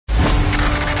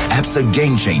ABSA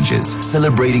Game Changers,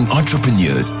 celebrating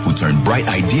entrepreneurs who turn bright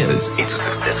ideas into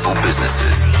successful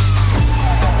businesses.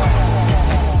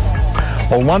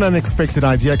 Well, one unexpected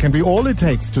idea can be all it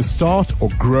takes to start or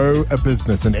grow a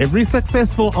business. And every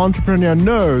successful entrepreneur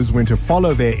knows when to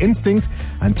follow their instinct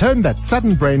and turn that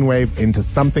sudden brainwave into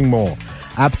something more.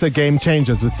 ABSA Game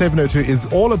Changers with 702 is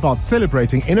all about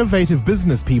celebrating innovative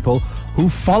business people who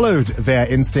followed their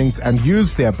instincts and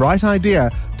used their bright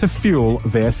idea to fuel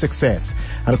their success.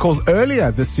 And of course,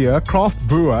 earlier this year, craft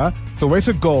brewer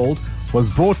Soweto Gold was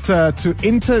brought to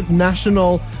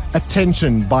international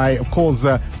attention by, of course,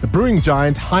 the brewing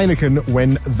giant Heineken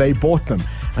when they bought them.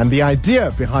 And the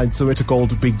idea behind Soweto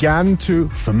Gold began to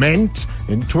ferment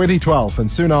in 2012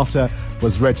 and soon after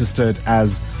was registered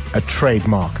as a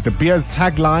trademark. The beer's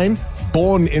tagline,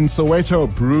 born in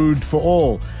Soweto, brewed for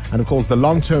all. And of course, the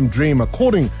long-term dream,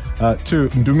 according to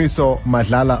Ndumiso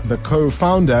Madala, the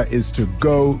co-founder, is to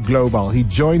go global. He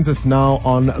joins us now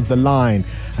on the line.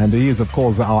 And he is, of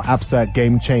course, our ABSA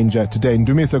game changer today.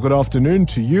 Ndumiso, good afternoon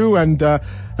to you, and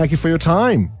thank you for your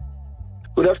time.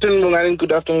 Good afternoon, Bongani.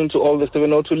 Good afternoon to all the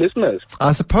 702 listeners.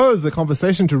 I suppose the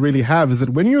conversation to really have is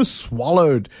that when you're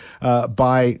swallowed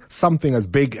by something as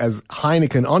big as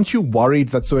Heineken, aren't you worried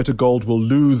that Soweto Gold will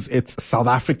lose its South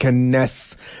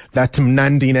African-ness, that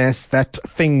mnandiness, that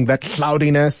thing, that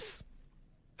cloudiness?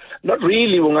 Not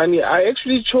really, Bongani. I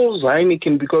actually chose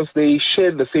Heineken because they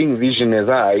shared the same vision as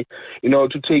I,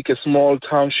 to take a small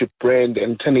township brand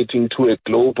and turn it into a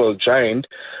global giant.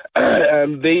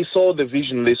 They saw the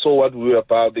vision, they saw what we were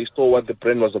about, they saw what the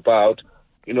brand was about,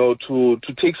 to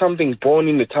take something born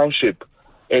in the township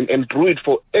and brew it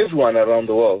for everyone around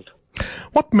the world.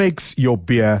 What makes your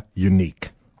beer unique?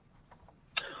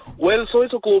 Well,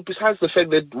 Soweto Gold, besides the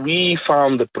fact that we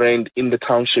found the brand in the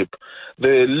township,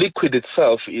 the liquid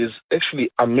itself is actually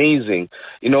amazing.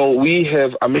 We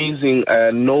have amazing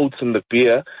notes in the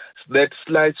beer, that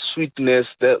slight sweetness,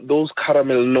 those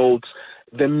caramel notes,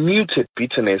 the muted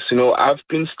bitterness. I've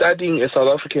been studying a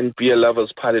South African beer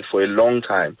lovers palate for a long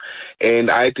time, and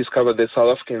I discovered that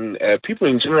South African people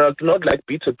in general do not like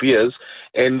bitter beers,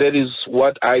 and that is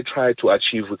what I try to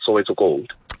achieve with Soweto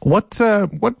Gold.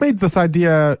 What made this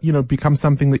idea, become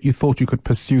something that you thought you could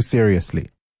pursue seriously?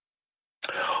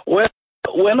 Well,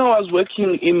 when I was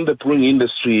working in the brewing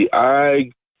industry,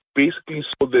 I basically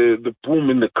saw the boom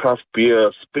in the craft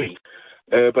beer space.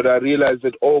 But I realized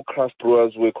that all craft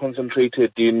brewers were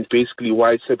concentrated in basically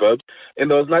white suburbs,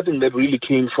 and there was nothing that really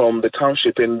came from the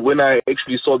township. And when I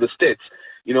actually saw the stats,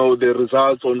 the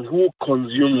results on who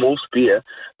consumed most beer,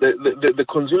 the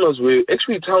consumers were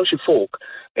actually township folk.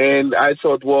 And I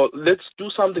thought, well, let's do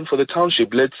something for the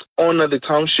township. Let's honor the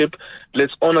township.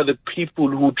 Let's honor the people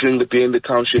who drink the beer in the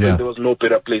township. Yeah. And there was no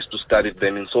better place to start it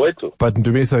than in Soweto. But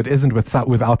Ndumiso, it isn't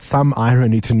without some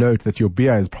irony to note that your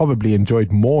beer is probably enjoyed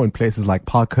more in places like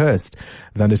Parkhurst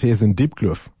than it is in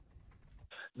Diepkloof.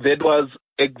 That was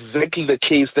exactly the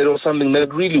case. That was something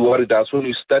that really worried us when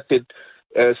we started.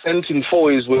 Sending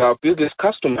Foy's with our biggest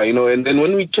customer, and then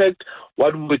when we checked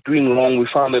what we were doing wrong, we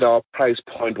found that our price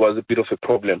point was a bit of a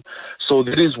problem. So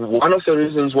that is one of the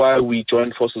reasons why we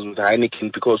joined forces with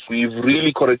Heineken, because we've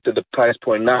really corrected the price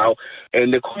point now,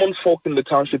 and the common folk in the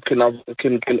township can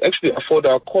actually afford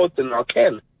our quotes and our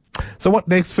can. So what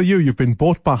next for you? You've been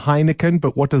bought by Heineken,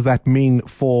 but what does that mean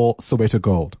for Soweto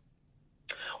Gold?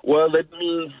 Well, that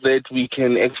means that we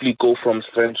can actually go from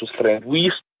strength to strength.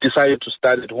 We decided to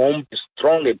start at home, be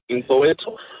strong in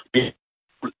Soweto, be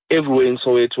everywhere in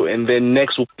Soweto, and then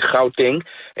next we'll be Gauteng,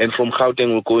 and from Gauteng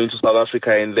we'll go into South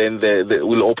Africa, and then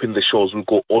we'll open the shows. We'll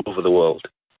go all over the world.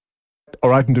 All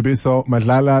right, Ndumiso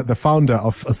Madala, the founder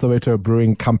of a Soweto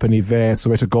Brewing Company there.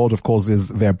 Soweto Gold, of course, is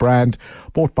their brand,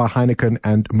 bought by Heineken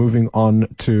and moving on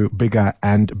to bigger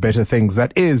and better things.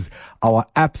 That is our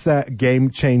ABSA Game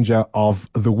Changer of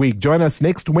the Week. Join us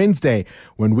next Wednesday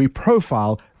when we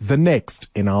profile the next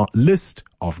in our list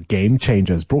of game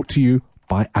changers, brought to you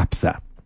by ABSA.